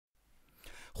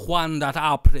When that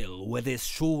April with his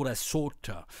sure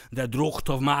soter, the drucht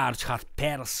of March had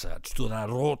pierced to the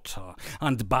rotor,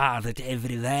 and bathed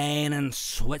every vein and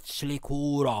switchly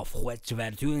core of which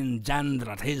virtue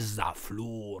engendered his the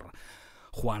floor.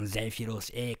 When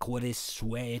Zephyrus eke with his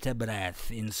sweet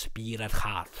breath inspired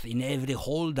hath in every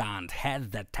hold and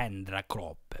had the tender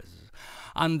croppes.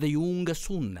 And the young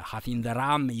sun hath in the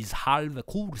ram his halve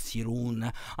coursie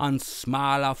run, and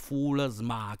smala fulle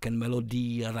smaak en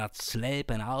melodie that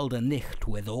slepen al de nicht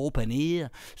with open ear,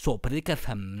 so pricketh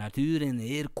hem natuur in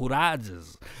eer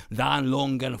courages, dan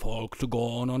longen folk to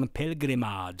go on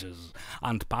pilgrimages,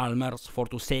 and palmers for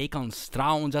to seek on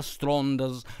strange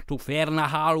strondes, to ferne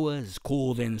halwes,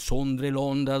 code in sundry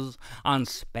londes, and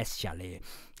specially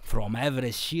from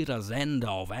every shearer's end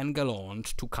of England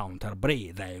to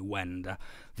Canterbury they wend,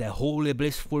 the holy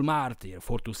blissful martyr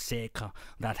for to seek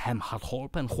that hem had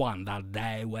holpen when that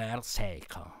they were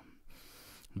sick.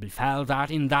 Befell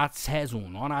that in that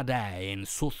season on a day in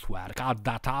Southwark at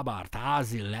that abbot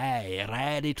as he lay,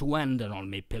 ready to wend on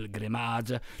me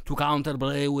pilgrimage to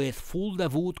Canterbury with full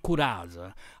devout courage,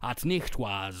 at nicht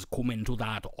was coming to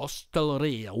that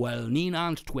hostelry well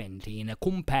 29 in a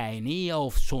company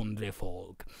of sundry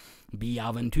folk. Be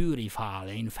aventuri fall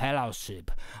in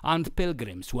fellowship, and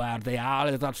pilgrims were they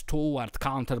all that toward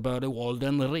Canterbury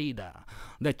Walden reader.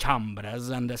 The chambers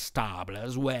and the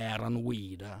stables were and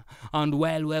weed, and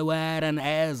well we were and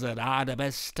ezer are the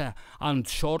best, and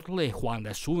shortly when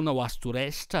the sun was to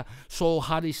rest, so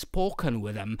had he spoken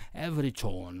with them every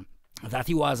tone, that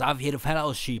he was of her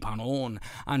fellowship anon,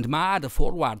 and made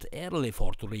forward early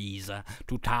for to rease,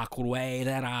 to take away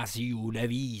their as you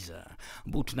devise.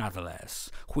 But natheless,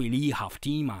 while he have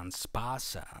timans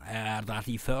pass, ere that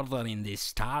he further in this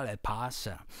stale pass,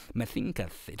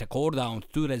 methinketh it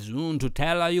accordant to reason to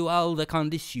tell you all the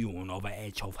condition of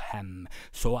each of them,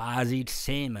 so as it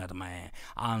seemed me,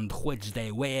 and which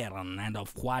they were, and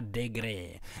of what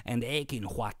degree, and eke in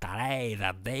what array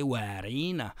that they were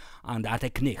in, and at a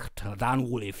knicht dan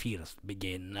will he first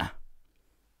begin.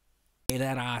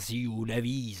 There as you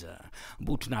devise,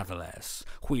 but natheless,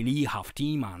 while he have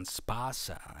timans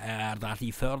pass, ere that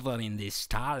he further in this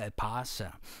stale pass,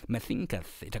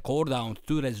 methinketh it accordant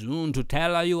to reason to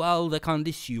tell you all the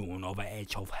condition of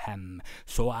each of them,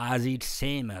 so as it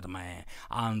seemed me,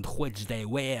 and which they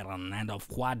were, and of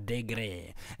what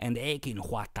degree, and eke in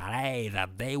what array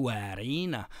that they were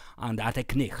in, and at a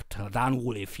knicht dan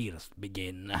will he first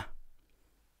begin.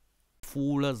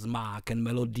 Fulle smaak en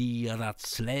melodie dat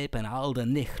slepen al de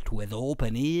nicht with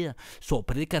open ear, so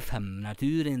pricketh hem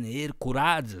natuur in eer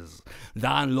courages,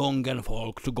 dan longen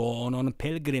folk to go on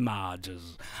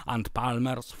pilgrimages, and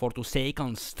palmers for to seek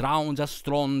on strange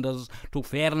strondes, to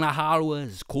ferne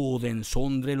halwes, code in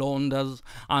sundry londes,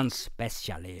 and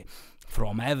specially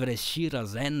from every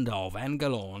shearer's end of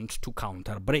England to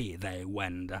Canterbury they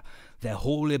wend, the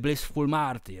holy blissful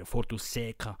martyr for to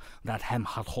seek that hem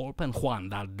had holpen when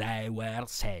that they were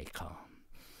sick.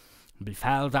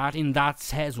 Befell that in that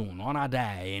season on a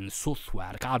day in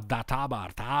Southwark at that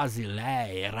abbot as he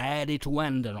lay, ready to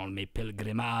wend on me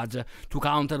pilgrimage to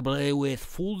Canterbury with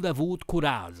full devout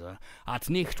courage, at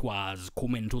nicht was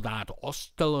coming to that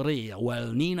hostelry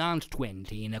well 29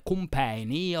 in a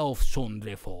company of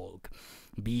sundry folk.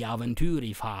 Be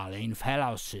aventuri fall in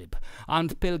fellowship,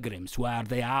 and pilgrims were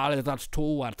they all that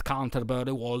toward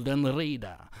Canterbury Walden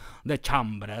reader. The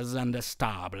chambers and the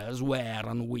stables were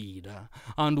and weed,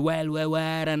 and well we were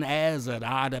and ezer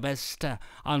are the best,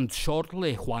 and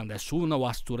shortly when the sun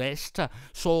was to rest,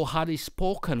 so had he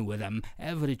spoken with them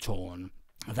every tone,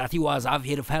 that he was of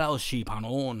her fellowship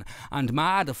anon, and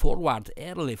made forward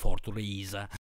early for to rease,